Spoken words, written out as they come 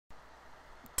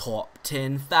Top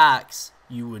 10 facts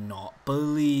you would not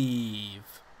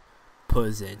believe.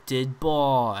 Presented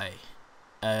by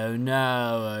Oh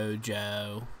No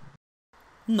Ojo.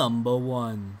 Number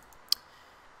 1.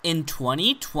 In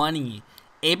 2020,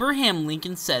 Abraham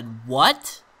Lincoln said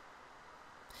what?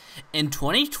 In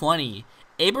 2020,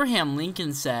 Abraham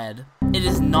Lincoln said, "It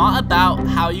is not about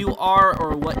how you are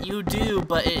or what you do,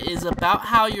 but it is about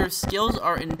how your skills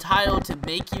are entitled to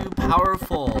make you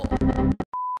powerful."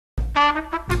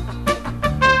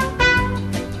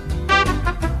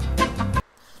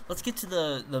 Let's get to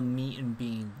the meat and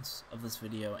beans of this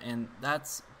video, and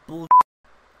that's bullshit.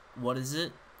 What is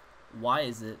it? Why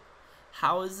is it?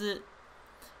 How is it?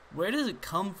 Where does it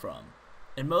come from?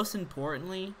 And most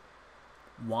importantly,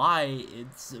 why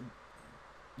it's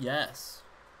yes.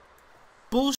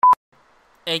 Bullshit,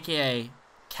 aka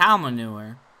cow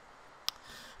manure,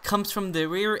 comes from the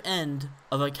rear end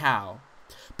of a cow.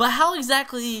 But how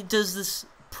exactly does this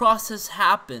process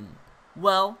happen?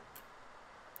 Well,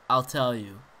 I'll tell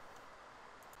you.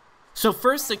 So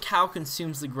first the cow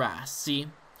consumes the grass. See,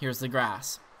 here's the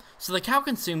grass. So the cow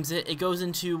consumes it, it goes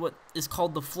into what is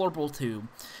called the florbal tube.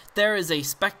 There is a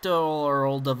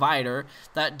spectral divider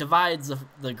that divides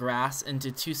the grass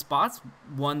into two spots,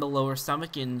 one the lower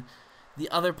stomach and the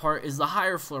other part is the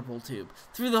higher florbal tube.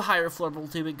 Through the higher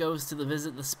florbal tube it goes to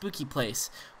visit the spooky place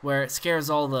where it scares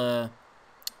all the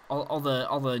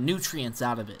nutrients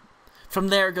out of it. From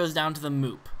there it goes down to the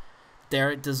moop. There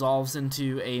it dissolves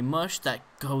into a mush that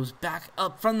goes back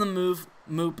up from the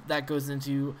moop that goes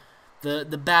into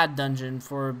the bad dungeon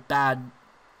for bad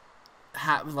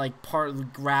like part of the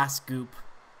grass goop,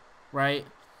 right?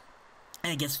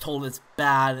 And it gets told it's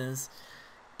bad and it's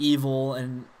evil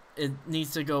and it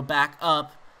needs to go back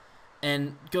up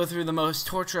and go through the most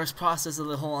torturous process of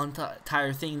the whole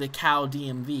entire thing, the cow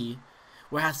DMV,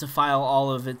 where it has to file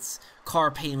all of its car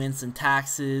payments and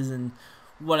taxes and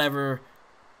whatever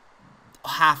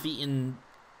half-eaten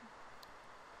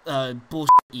bullshit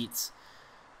eats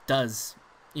does,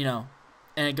 you know,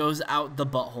 and it goes out the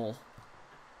butthole,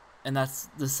 and that's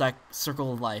the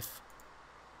circle of life.